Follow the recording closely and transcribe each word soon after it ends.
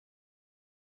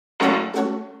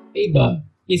Hey, Bob,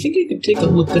 you think I could take a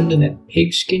look under that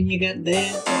pigskin you got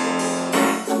there?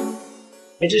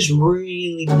 I just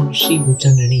really want to see what's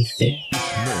underneath there.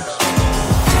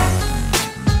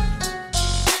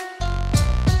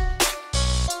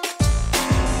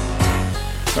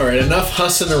 Alright, enough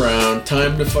hussing around.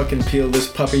 Time to fucking peel this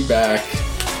puppy back.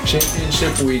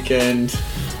 Championship weekend.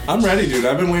 I'm ready, dude.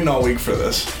 I've been waiting all week for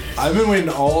this. I've been waiting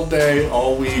all day,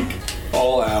 all week,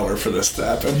 all hour for this to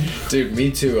happen. Dude,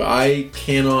 me too. I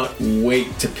cannot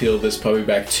wait to peel this puppy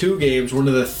back. 2 games, one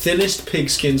of the thinnest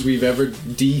pigskins we've ever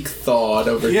thawed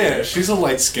over Yeah, here. she's a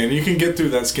light skin. You can get through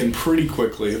that skin pretty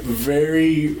quickly.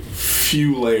 Very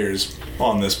few layers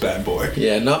on this bad boy.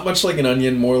 Yeah, not much like an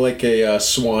onion, more like a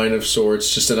swine of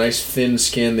sorts. Just a nice thin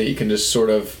skin that you can just sort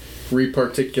of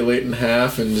reparticulate in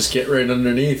half and just get right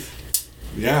underneath.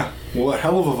 Yeah. Well, a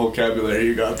hell of a vocabulary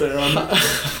you got there on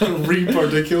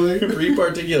reparticulate.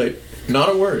 Reparticulate. Not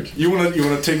a word. You wanna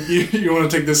take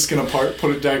this skin apart,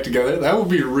 put it back together? That would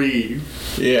be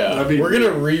Yeah, That'd be we're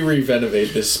gonna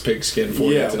renovate this pigskin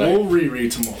for you tonight. We'll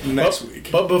tomorrow next week.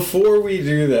 But before we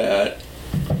do that,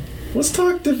 let's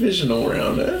talk divisional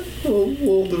round. A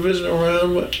little divisional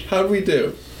round. How'd we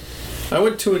do? I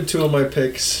went 2-2 on my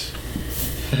picks.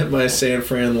 I hit my San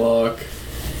Fran lock.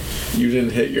 You didn't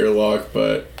hit your lock,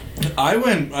 but I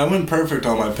went perfect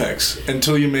on my picks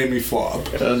until you made me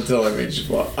flop. until I made you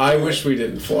flop. I wish we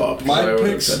didn't flop. 'Cause My I would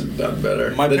picks- have done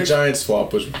better. my The picks- Giants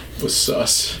flop was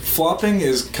sus. Flopping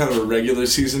is kind of a regular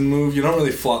season move. You don't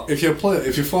really flop. If you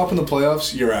flop in the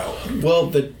playoffs, you're out. Well,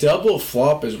 the double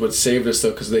flop is what saved us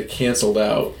though, because they canceled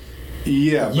out.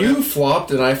 Yeah, but You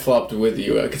flopped and I flopped with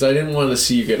you because I didn't want to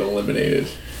see you get eliminated,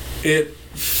 it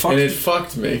fucked. and it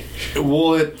fucked me.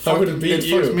 Well, it I would've fucked, beat it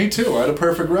you. fucked me too. I had a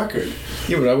perfect record.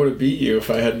 Yeah, but I would have beat you if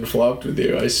I hadn't flopped with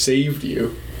you. I saved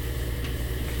you.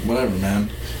 Whatever, man.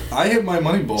 I hit my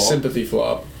money ball. Sympathy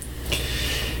flop.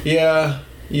 Yeah,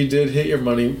 you did hit your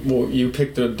money. Well, you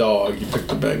picked a dog. You picked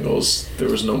the Bengals. There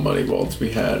was no money ball to be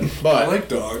had. I But like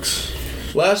dogs.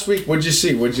 last week, what'd you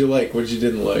see? What'd you like? What'd you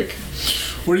didn't like?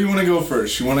 Where do you want to go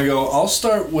first? You want to go? I'll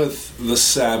start with the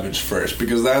Savage first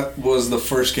because that was the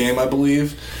first game, I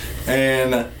believe.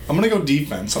 And I'm going to go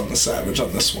defense on the Savage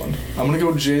on this one. I'm going to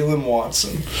go Jalen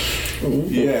Watson. Ooh.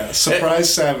 Yeah,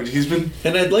 surprise Savage. He's been...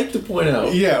 And I'd like to point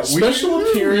out, Yeah, special we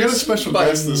got appearance a special by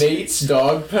guest this week. Nate's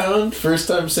Dog Pound, first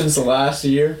time since the last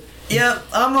year. Yeah,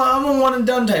 I'm a one and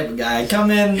done type of guy. I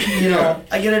come in,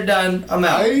 I get it done, I'm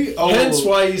out. Hence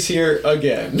why he's here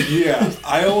again. Yeah,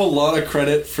 I owe a lot of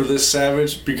credit for this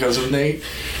Savage because of Nate.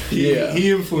 Yeah. He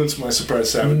influenced my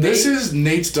surprise Savage. Nate- This is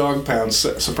Nate's Dog Pound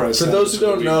surprise For Savage. those who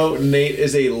of the don't week. know, Nate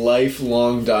is a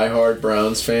lifelong diehard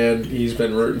Browns fan. He's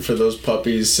been rooting for those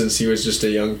puppies since he was just a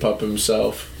young pup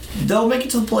himself. They'll make it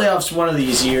to the playoffs one of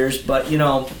these years, but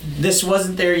this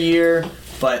wasn't their year.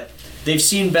 But they've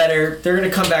seen better. They're going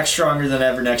to come back stronger than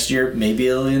ever next year. Maybe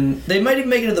they might even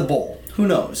make it to the bowl. Who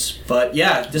knows? But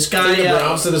yeah, this guy. Take the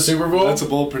Browns to the Super Bowl? That's a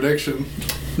bold prediction.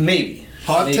 Maybe.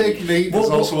 Hot Maybe. take Nate is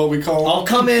Well, also what we call him. I'll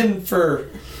come in for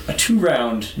a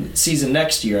 2-round season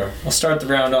next year. I'll start the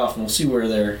round off and we'll see where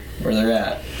they're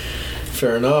at.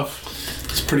 Fair enough.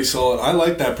 It's pretty solid. I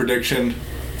like that prediction.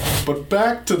 But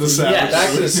back to the Savage. Yes. Back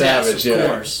to the Yes, Savage, of yeah.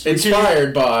 course.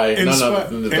 Inspired by none other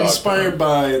than the Dog Inspired Pound.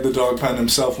 by the Dog Pound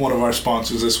himself, one of our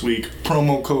sponsors this week.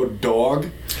 Promo code DOG.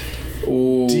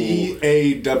 Ooh.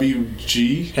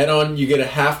 DAWG. Head on, you get a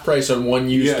half price on one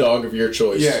used Yeah. dog of your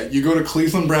choice. Yeah, you go to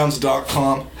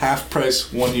clevelandbrowns.com, half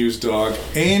price, one used dog,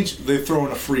 and they throw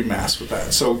in a free mask with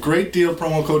that. So great deal,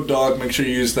 promo code DOG. Make sure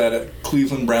you use that at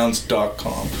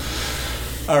clevelandbrowns.com.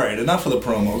 All right, enough of the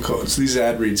promo codes. These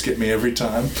ad reads get me every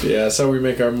time. Yeah, that's how we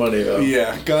make our money, though.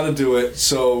 Yeah, gotta do it.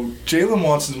 So Jalen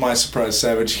Watson's my surprise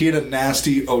Savage. He had a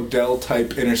nasty Odell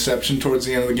type interception towards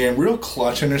the end of the game, real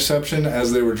clutch interception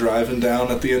as they were driving down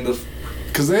at the end of,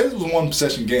 because it was a one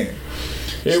possession game.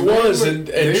 It So was, they were- and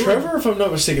they were- Trevor, if I'm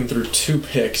not mistaken, threw 2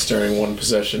 picks during one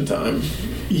possession time.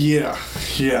 Yeah,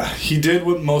 he did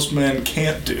what most men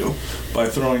can't do by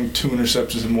throwing 2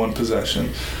 interceptions in one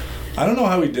possession. I don't know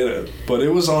how he did it, but it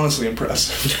was honestly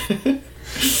impressive.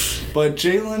 But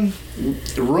Jalen,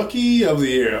 Rookie of the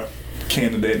Year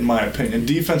candidate, in my opinion.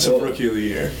 Defensive Rookie of the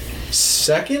Year.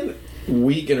 Second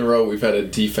week in a row we've had a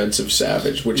defensive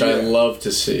Savage, which I Yeah. love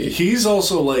to see. He's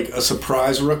also like a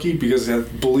surprise rookie because I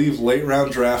believe late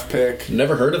round draft pick.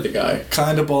 Never heard of the guy.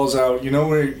 Kind of balls out. You know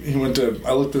where he went to?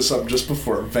 I looked this up just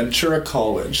before. Ventura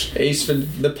College.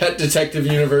 The Pet Detective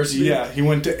University. Yeah, he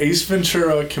went to Ace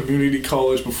Ventura Community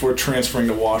College before transferring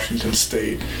to Washington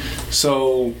State.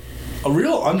 So, a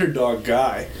real underdog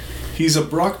guy. He's a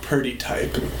Brock Purdy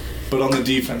type, but on the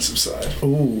defensive side.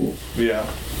 Ooh. Yeah.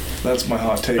 That's my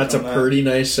hot take. That's a on that. pretty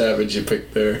nice Savage you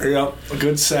picked there. Yep, a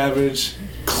good Savage,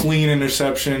 clean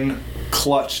interception,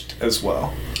 clutched as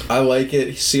well. I like it.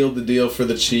 He sealed the deal for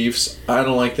the Chiefs. I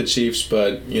don't like the Chiefs,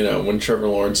 but when Trevor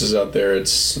Lawrence is out there,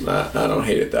 I don't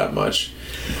hate it that much.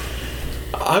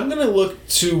 I'm going to look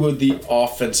to the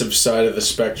offensive side of the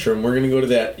spectrum. We're going to go to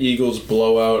that Eagles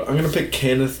blowout. I'm going to pick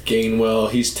Kenneth Gainwell.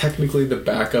 He's technically the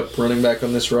backup running back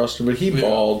on this roster, but he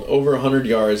balled over 100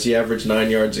 yards. He averaged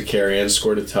 9 yards a carry and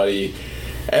scored a tutty.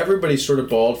 Everybody sort of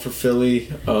balled for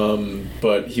Philly,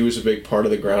 but he was a big part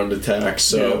of the ground attack.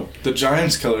 So the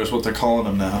Giants killer is what they're calling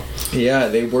him now. Yeah,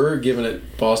 they were giving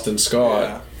it Boston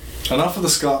Scott. Yeah. Enough of the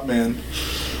Scott man.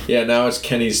 Yeah, now it's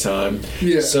Kenny's time.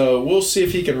 Yeah. So we'll see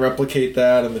if he can replicate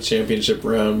that in the championship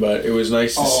round, but it was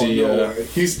nice to see. No way.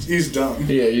 He's done.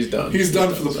 Yeah, he's done. He's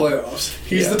done for the playoffs.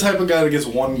 He's the type of guy that gets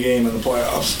one game in the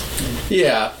playoffs.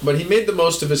 Yeah, but he made the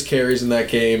most of his carries in that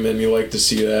game, and you like to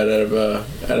see that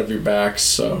out of your backs.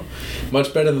 So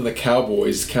much better than the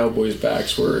Cowboys. The Cowboys'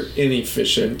 backs were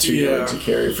inefficient. 2 yards a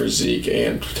carry for Zeke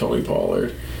and Tony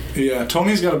Pollard. Yeah,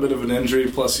 Tony's got a bit of an injury,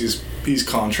 plus he's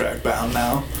contract bound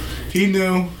now. He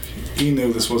knew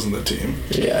this wasn't the team.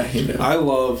 Yeah, he knew. I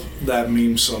love that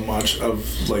meme so much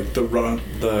of like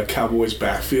the Cowboys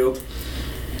backfield.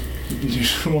 You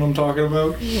know what I'm talking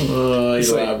about?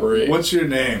 Elaborate. Like, what's your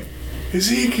name?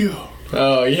 Ezekiel.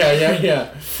 Oh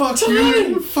yeah. Fuck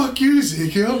you,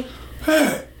 Ezekiel.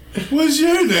 Hey, what's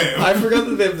your name? I forgot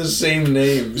that they have the same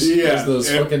names as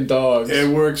those fucking dogs. It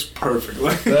works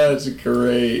perfectly. That's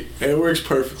great. It works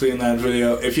perfectly in that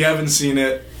video. If you haven't seen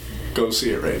it, go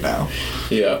see it right now.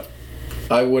 Yeah.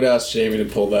 I would ask Jamie to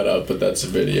pull that up, but that's a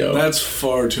video. That's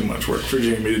far too much work for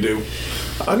Jamie to do.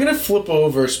 I'm going to flip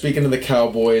over, speaking of the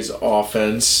Cowboys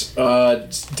offense.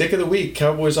 Dick of the week,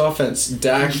 Cowboys offense.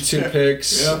 Dak, 2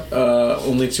 picks,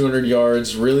 only 200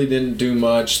 yards, really didn't do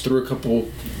much, threw a couple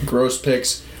gross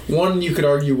picks. One you could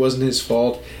argue wasn't his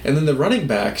fault. And then the running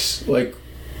backs,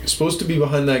 supposed to be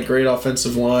behind that great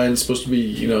offensive line, supposed to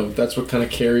be, that's what kind of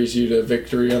carries you to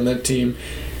victory on that team.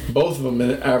 Both of them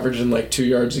averaging 2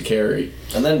 yards a carry.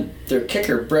 And then their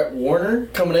kicker, Brett Warner,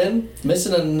 coming in,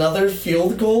 missing another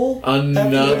field goal.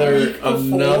 Another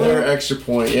extra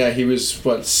point. Yeah, he was,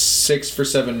 6 for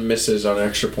 7 misses on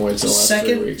extra points in the last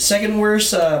 3 weeks. Second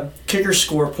worst kicker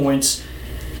score points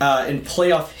in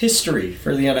playoff history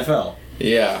for the NFL.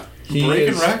 Yeah.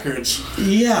 Breaking records.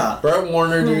 Yeah. Brett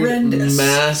Warner, dude,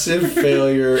 massive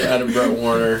failure out of Brett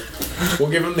Warner.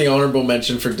 We'll give him the honorable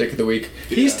mention for Dick of the Week.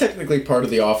 He's technically part of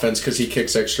the offense because he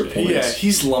kicks extra points. Yeah,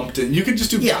 he's lumped in. You could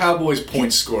just do Cowboys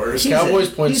point scorers. Cowboys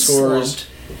point scorers,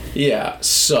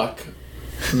 suck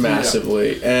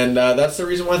massively. And that's the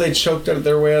reason why they choked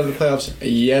their way out of the playoffs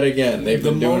yet again. They've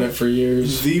been doing it for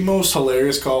years. The most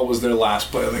hilarious call was their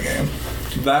last play of the game.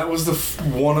 That was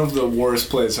one of the worst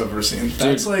plays I've ever seen.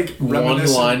 That's one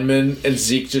lineman and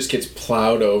Zeke just gets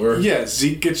plowed over. Yeah,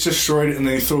 Zeke gets destroyed and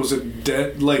then he throws it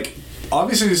dead.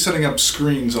 Obviously he's setting up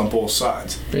screens on both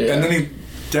sides. Yeah. And then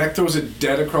Dak throws it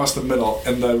dead across the middle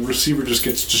and the receiver just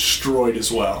gets destroyed as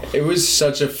well. It was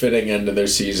such a fitting end to their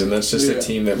season. That's just a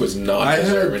team that was not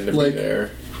deserving to be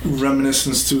there.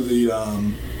 Reminiscence to the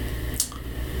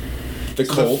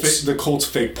Colts. The Colts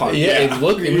fake punt. Yeah, it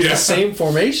was the same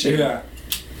formation. Yeah.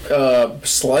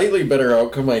 Slightly better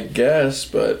outcome, I guess,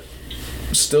 but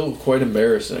still quite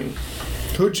embarrassing.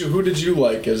 Who did you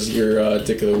like as your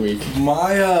Dick of the Week?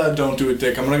 My don't do it,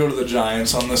 Dick. I'm going to go to the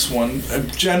Giants on this one.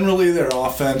 Generally, their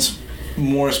offense,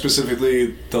 more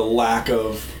specifically, the lack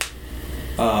of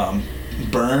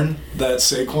burn that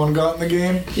Saquon got in the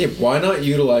game. Yeah, why not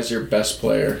utilize your best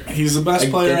player? He's the best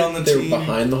player on the team. They were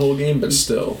behind the whole game, but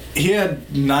still. He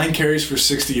had 9 carries for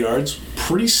 60 yards.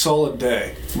 Pretty solid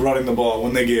day running the ball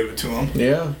when they gave it to him.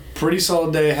 Yeah. Pretty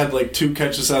solid day. Had 2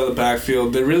 catches out of the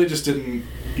backfield. They really just didn't...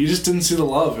 You just didn't see the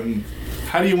love. And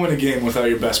how do you win a game without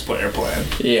your best player playing?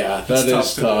 Yeah, that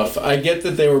is tough. I get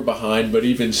that they were behind, but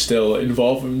even still,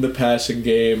 involve them in the passing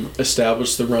game,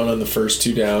 establish the run on the first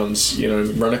 2 downs,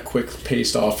 run a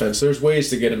quick-paced offense. There's ways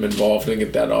to get them involved and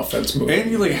get that offense moving.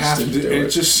 And you have to do it. It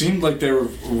just seemed like they were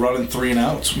running 3 and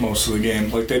outs most of the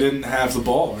game. They didn't have the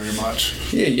ball very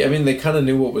much. Yeah, I mean, they kind of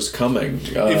knew what was coming.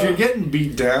 If you're getting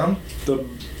beat down,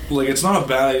 it's not a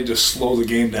bad idea to slow the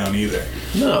game down either.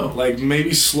 No.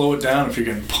 Maybe slow it down if you're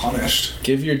getting punished.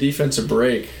 Give your defense a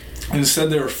break. Instead,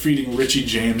 they were feeding Richie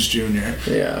James Jr.,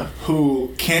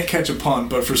 who can't catch a punt,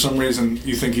 but for some reason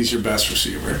you think he's your best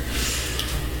receiver.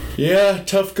 Yeah,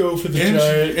 tough go for the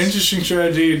Giants. Interesting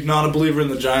strategy. Not a believer in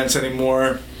the Giants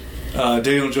anymore.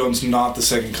 Daniel Jones not the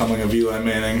second coming of Eli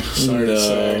Manning. Sorry to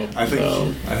say. I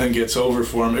think it's over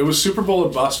for him. It was Super Bowl or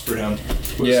bust for him.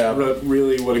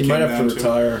 Really what it came down to. He might have to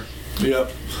retire.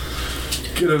 Yep.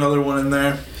 Get another one in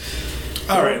there.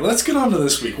 All right, let's get on to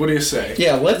this week. What do you say?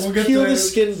 Yeah, let's We'll get peel the- the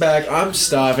skin back. I'm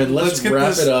stopping. Let's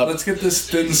wrap it up. Let's get this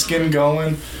thin skin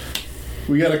going.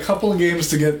 We got a couple of games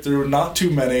to get through, not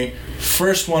too many.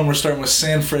 First one, we're starting with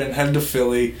San Fran, heading to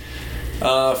Philly.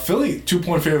 Philly,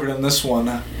 2-point favorite in this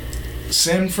one.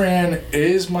 San Fran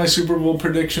is my Super Bowl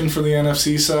prediction for the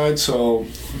NFC side, so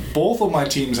both of my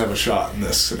teams have a shot in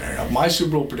this scenario. My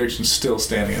Super Bowl prediction's still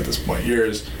standing at this point.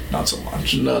 Yours, not so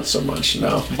much. Not so much,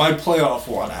 no. My playoff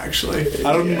one, actually.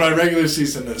 Yeah. My regular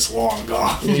season is long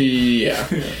gone. Yeah.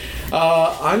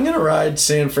 I'm going to ride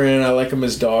San Fran. I like them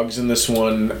as dogs in this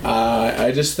one.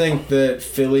 I just think that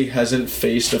Philly hasn't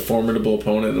faced a formidable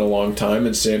opponent in a long time,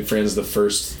 and San Fran's the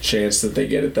first chance that they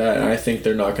get at that, and I think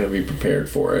they're not going to be prepared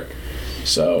for it.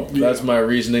 So that's my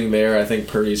reasoning there. I think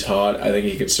Purdy's hot. I think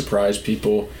he could surprise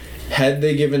people. Had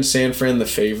they given San Fran the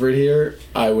favorite here,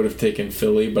 I would have taken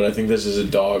Philly, but I think this is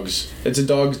it's a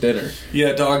dog's dinner.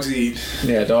 Yeah, dogs eat.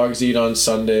 Yeah, dogs eat on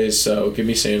Sundays, so give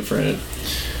me San Fran.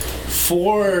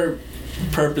 For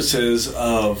purposes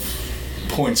of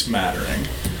points mattering,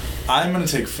 I'm going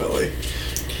to take Philly.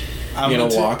 You gonna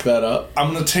lock that up?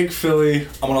 I'm going to take Philly.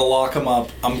 I'm going to lock them up.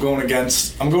 I'm going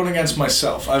against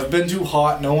myself. I've been too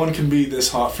hot. No one can be this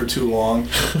hot for too long.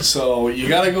 So you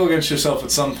got to go against yourself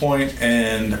at some point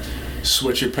and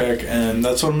switch your pick, and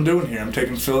that's what I'm doing here. I'm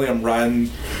taking Philly. I'm riding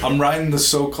the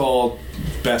so-called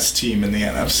best team in the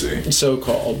NFC.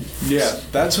 So-called. Yeah,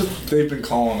 that's what they've been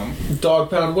calling them. Dog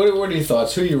Pound, what are your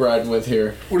thoughts? Who are you riding with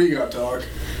here? What do you got, dog?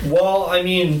 Well, I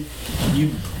mean,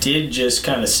 you did just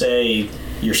kind of say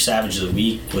your Savage of the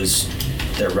Week was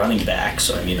their running back,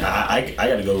 so I mean, I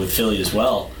got to go with Philly as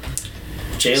well.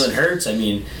 Jalen Hurts, I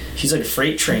mean, he's like a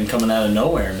freight train coming out of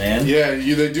nowhere, man. Yeah,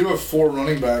 they do have 4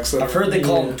 running backs. I've heard they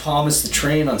call him Thomas the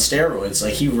Train on steroids.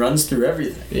 Like, he runs through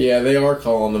everything. Yeah, they are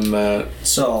calling them that.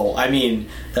 So, I mean,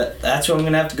 that's what I'm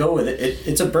gonna have to go with.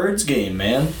 It's a Birds game,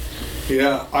 man.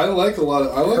 Yeah, I like a lot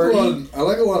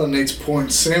of Nate's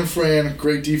points. San Fran,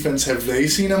 great defense. Have they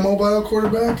seen a mobile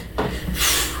quarterback?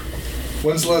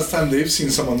 When's the last time they've seen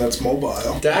someone that's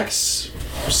mobile? Dak's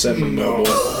semi-mobile.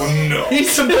 No.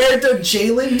 He's compared to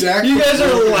Jalen. Dak You the guys are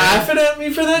broken- laughing at me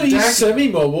for that? He's Dak-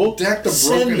 semi-mobile. Dak the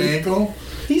broken Semi. ankle.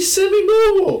 He's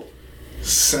semi-mobile.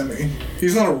 Semi.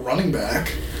 He's not a running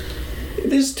back.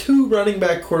 There's 2 running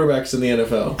back quarterbacks in the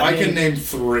NFL. I can name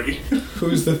 3.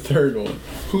 Who's the third one?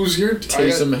 Who's your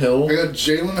Taysom Hill. I got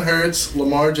Jalen Hurts,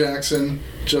 Lamar Jackson,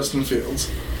 Justin Fields.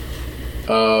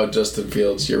 Oh, Justin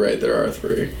Fields. You're right. There are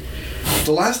 3.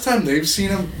 The last time they've seen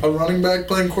a running back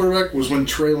playing quarterback was when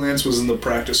Trey Lance was in the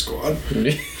practice squad.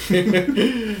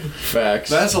 Facts.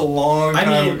 That's a long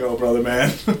time ago, brother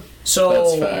man.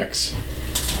 So That's facts.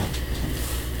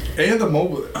 They had the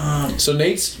mobile. So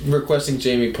Nate's requesting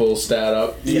Jamie pull stat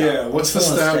up. Yeah, what's the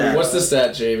Pull a stat? stat. What's the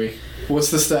stat, Jamie? What's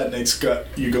the stat Nate's got?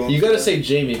 You going? You gotta say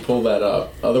Jamie, pull that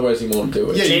up. Otherwise he won't do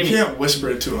it. Yeah, Jamie. you can't whisper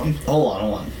it to him. hold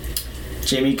on.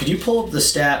 Jamie, could you pull up the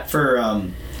stat for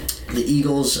the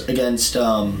Eagles against The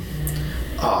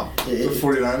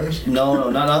 49ers? No,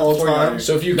 not All the time? 49ers.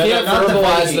 So if you No, can't not the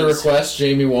verbalize the Vikings. request,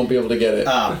 Jamie won't be able to get it.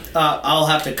 I'll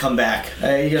have to come back.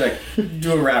 You gotta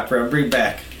do a wrap, bro. Bring it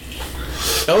back.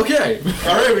 Okay.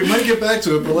 All right, we might get back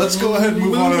to it, but let's go ahead and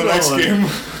move on to the next Moving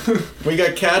game. We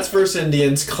got Cats versus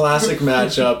Indians, classic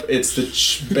matchup. It's the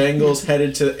Bengals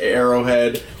headed to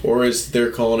Arrowhead, or as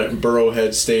they're calling it,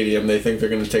 Burrowhead Stadium. They think they're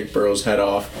going to take Burrow's head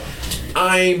off.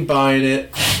 I ain't buying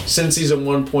it. Since he's a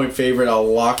 1-point favorite,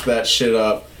 I'll lock that shit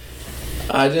up.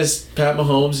 Pat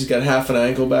Mahomes, he's got half an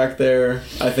ankle back there.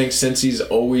 I think Cincy's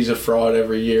always a fraud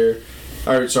every year.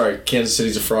 Kansas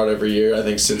City's a fraud every year. I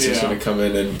think Cincy's going to come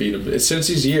in and beat him. It's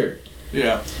Cincy's year.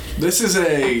 Yeah,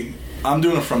 I'm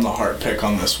doing a from the heart pick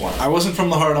on this one. I wasn't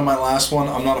from the heart on my last one.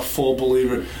 I'm not a full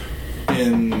believer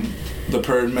in the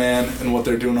Birdman and what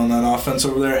they're doing on that offense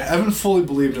over there. I haven't fully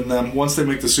believed in them. Once they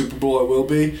make the Super Bowl, I will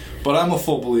be. But I'm a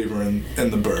full believer in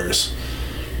the Burrs.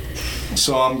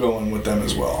 So I'm going with them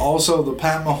as well. Also, the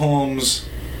Pat Mahomes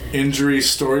injury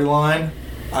storyline,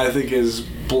 I think, is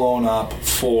blown up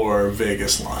for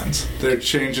Vegas lines. They're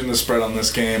changing the spread on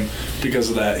this game because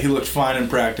of that. He looked fine in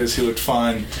practice. He looked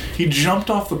fine. He jumped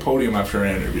off the podium after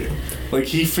an interview. Like,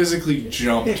 he physically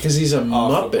jumped. Yeah, because he's a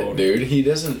off the muppet, podium. dude. He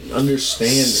doesn't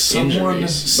understand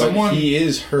injuries. But he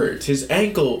is hurt. His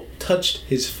ankle touched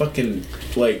his fucking,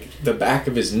 the back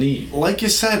of his knee. Like you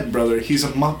said, brother, he's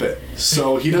a muppet.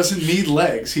 So he doesn't need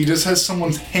legs. He just has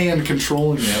someone's hand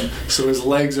controlling him, so his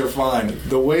legs are fine.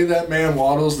 The way that man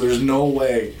waddles, there's no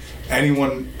way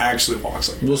anyone actually walks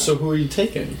like that. Well, so who are you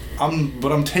taking?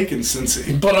 I'm taking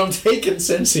Cincy. But I'm taking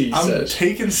Cincy, he I'm says.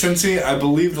 taking Cincy. I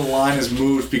believe the line is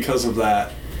moved because of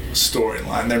that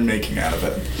storyline they're making out of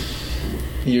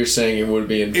it. You're saying it would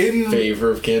be in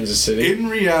favor of Kansas City? In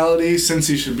reality,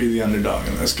 Cincy should be the underdog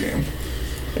in this game.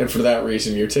 And for that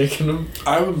reason, you're taking them?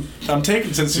 I'm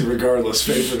taking Cincy regardless,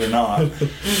 favorite or not.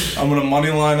 I'm going to money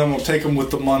line them. I'll take them with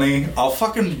the money. I'll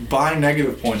fucking buy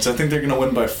negative points. I think they're going to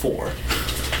win by 4.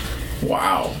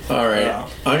 Wow. All right. Yeah.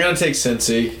 I'm going to take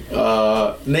Cincy.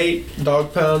 Nate,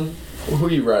 Dog Pound, who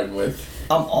are you riding with?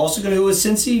 I'm also going to go with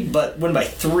Cincy, but win by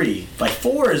 3. By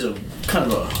 4 is a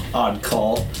kind of a odd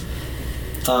call.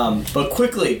 But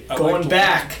quickly, going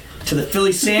back to the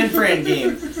Philly San Fran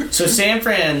game. So San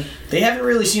Fran, they haven't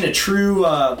really seen a true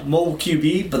mobile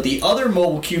QB, but the other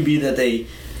mobile QB that they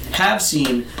have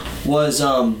seen was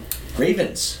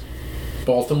Ravens.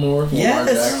 Baltimore?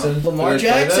 Yes, Jackson? Lamar Did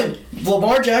they play Jackson. them?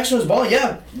 Lamar Jackson was balling.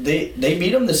 Yeah, they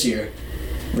beat him this year.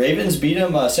 Ravens beat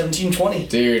him 17-20.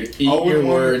 Dude, eat your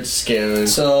words, Scammon.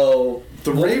 So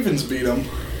The Ravens beat them.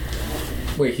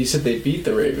 Wait, he said they beat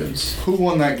the Ravens. Who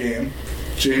won that game?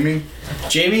 Jamie?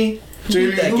 Jamie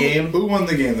beat that game. Who won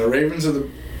the game? The Ravens or the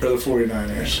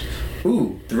 49ers?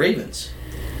 Ooh, the Ravens.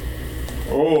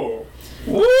 Oh.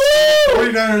 Woo!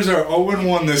 49ers are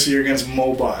 0-1 this year against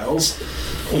mobiles.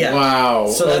 Yeah. Wow.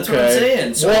 So that's what I'm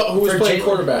saying. So who was for playing Jalen-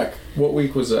 quarterback? What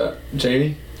week was that?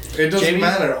 Jamie? It doesn't Jamie?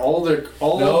 matter.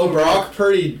 No, Brock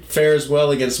Purdy fares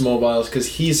well against mobiles because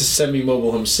he's a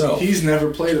semi-mobile himself. He's never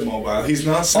played a mobile. He's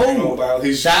not semi-mobile.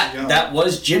 He's just young. that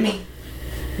was Jimmy.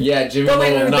 Yeah, Jimmy But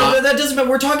wait, Mobile no, not. that doesn't matter.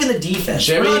 We're talking the defense.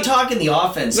 Jimmy- We're not talking the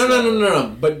offense.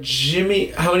 No. But Jimmy,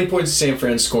 how many points did San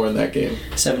Fran score in that game?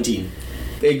 17.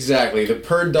 Exactly. The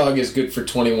Purd dog is good for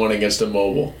 21 against a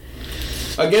mobile.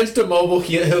 Against a mobile,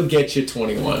 he'll get you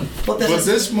 21. But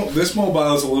this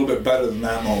mobile is a little bit better than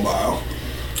that mobile.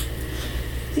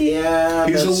 Yeah,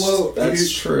 that's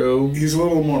he's true. He's a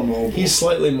little more mobile. He's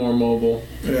slightly more mobile.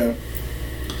 Yeah.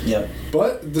 Yep.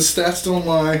 But the stats don't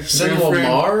lie. Then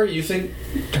Lamar? You think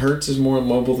Hurts is more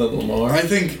mobile than Lamar? I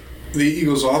think the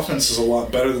Eagles' offense is a lot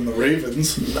better than the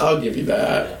Ravens. I'll give you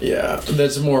that. Yeah,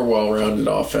 that's a more well-rounded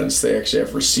offense. They actually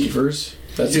have receivers.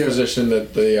 That's a position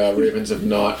that the Ravens have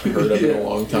not heard of in a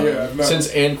long time. Yeah, no. Since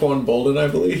Anquan Bolden, I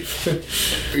believe.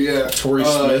 Yeah. Torrey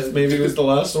Smith maybe was the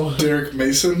last one. Derek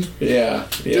Mason. Yeah.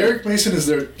 Derek Mason is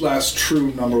their last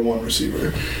true number 1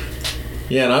 receiver.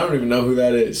 Yeah, and I don't even know who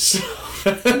that is.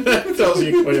 That tells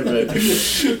you quite a bit.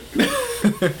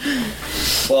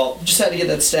 Well, just had to get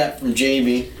that stat from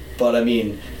Jamie. But, I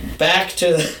mean, back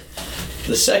to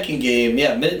the second game.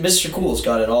 Yeah, Mr. Cool's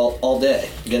got it all day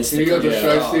against the We got the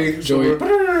Cookie. Shiesty. Joey.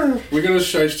 We got a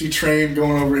Shiesty train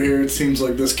going over here. It seems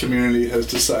like this community has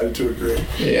decided to agree.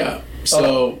 Yeah.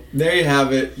 So, there you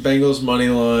have it. Bengals money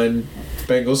line.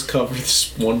 Bengals cover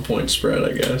this 1-point spread,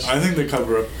 I guess. I think they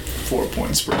cover a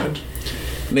 4-point spread.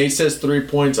 Nate says 3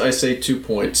 points. I say 2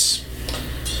 points.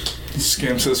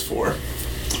 Scam says 4.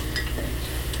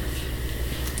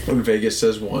 And Vegas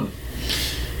says 1.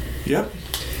 Yep.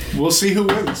 We'll see who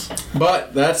wins.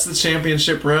 But that's the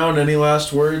championship round. Any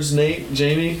last words, Nate,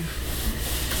 Jamie?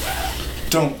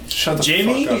 Don't shut the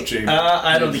Jamie? fuck up, Jamie.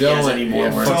 I don't think he has any more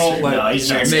yeah, words. don't let- No, he's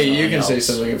not Nate, saying you can anything say else.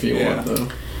 something if you want, though.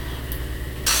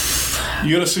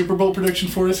 You got a Super Bowl prediction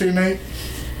for us here, Nate?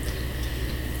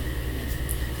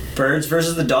 Birds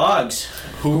versus the dogs.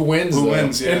 Who wins? Who though?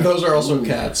 wins, yeah. And those are also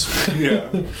cats. Yeah.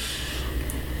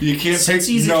 You can't pick.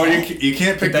 Cincy's a No, cat. you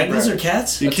can't The pick the Bengals Browns. are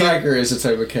cats? A tiger is a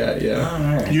type of cat. Yeah. Oh,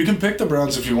 all right. You can pick the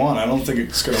Browns if you want. I don't think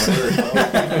it's gonna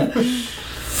hurt.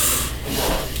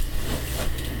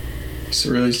 He's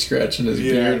really scratching his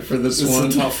beard for this one.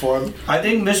 It's a tough one. I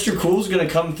think Mr. Cool's going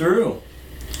to come through.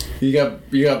 You got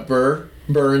Burr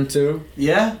in two.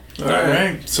 Yeah? All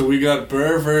right. So we got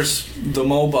Burr versus the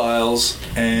Mobiles,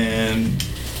 and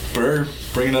Burr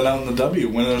bringing it out in the W,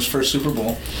 winning his first Super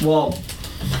Bowl. Well,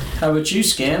 how about you,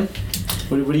 Scam?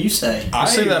 What do you say? I'll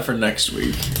say that for next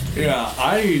week. Yeah,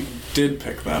 I did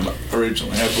pick them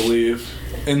originally, I believe.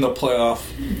 In the playoff,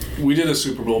 we did a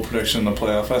Super Bowl prediction in the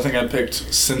playoff. I think I picked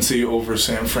Cincy over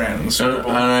San Fran in the Super And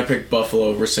Bowl. I picked Buffalo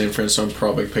over San Fran, so I'm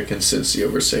probably picking Cincy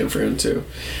over San Fran too.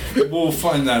 We'll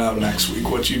find that out next week,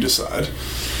 what you decide.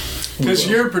 Because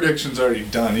your prediction's already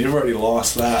done. You've already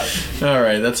lost that. All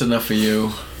right, that's enough of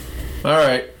you. All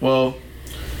right, well,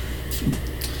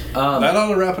 That ought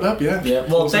to wrap it up, yeah. Yeah.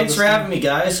 Well, thanks for having me,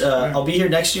 guys. I'll be here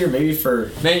next year, maybe for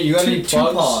Nate, you got two any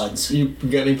plugs? pods. You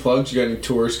got any plugs? You got any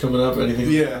tours coming up? Anything?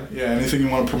 Yeah. Anything you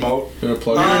want to promote? You want to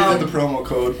plug? We it? already did the promo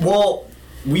code. Well,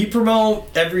 we promote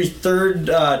every third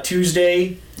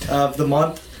Tuesday of the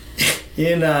month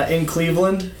in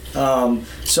Cleveland.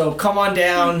 So come on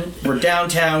down. We're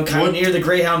downtown, kind of What- near the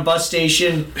Greyhound bus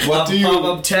station. What do you-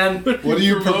 Pop-up tent. What do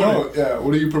you promote? Yeah,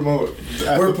 what do you promote?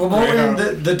 At We're the promoting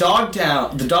Greyhound? the dog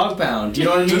pound. You know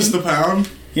what I mean? Just the pound?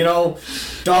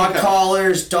 dog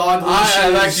collars, dog leashes.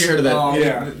 I've actually heard of that.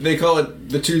 Yeah. They call it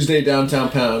the Tuesday Downtown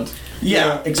Pound.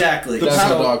 Yeah, exactly. The That's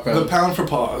pound, the dog pound. The pound for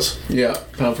paws. Yeah,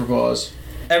 pound for paws.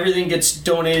 Everything gets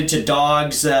donated to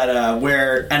dogs that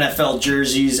wear NFL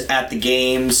jerseys at the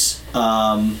games.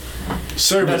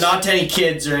 Service. Not to any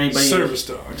kids or anybody. Service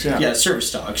dogs, yeah. Yeah,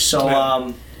 service dogs. So,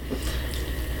 Yeah.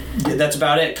 yeah, that's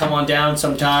about it. Come on down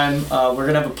sometime. We're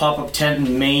going to have a pop-up tent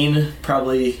in Maine,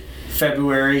 probably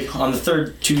February, on the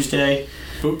third Tuesday.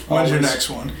 When's your Always. next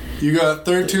one? You got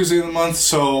third Tuesday of the month,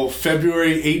 so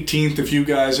February 18th if you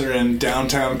guys are in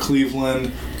downtown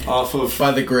Cleveland off of...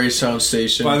 By the Greyhound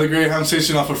Station. By the Greyhound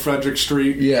Station off of Frederick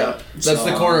Street. Yeah. That's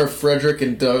the corner of Frederick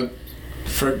and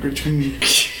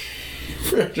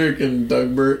Frederick and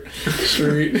Dougbert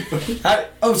Street.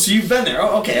 So you've been there.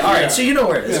 Oh, okay, all right. Yeah. So you know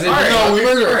where it is. Is it All right.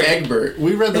 Dougbert or Egbert?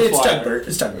 We read the It's flyer. Dougbert.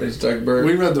 It's Dougbert. It's Dougbert.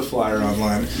 We read the flyer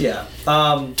online. Yeah.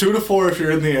 2 to 4 if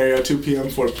you're in the area, 2 p.m.,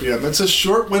 4 p.m. It's a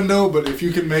short window, but if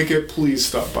you can make it, please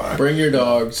stop by. Bring your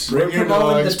dogs. Bring We're your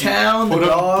promoting dogs. the town, the Put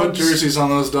dogs. jerseys on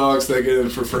those dogs, they get in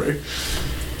for free.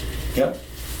 Yep.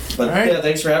 But All right. yeah,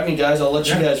 thanks for having me, guys. I'll let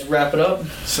you Yeah. guys wrap it up.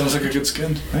 Sounds like a good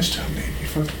skin. Nice job, Nate. You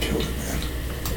fucking killed it, man.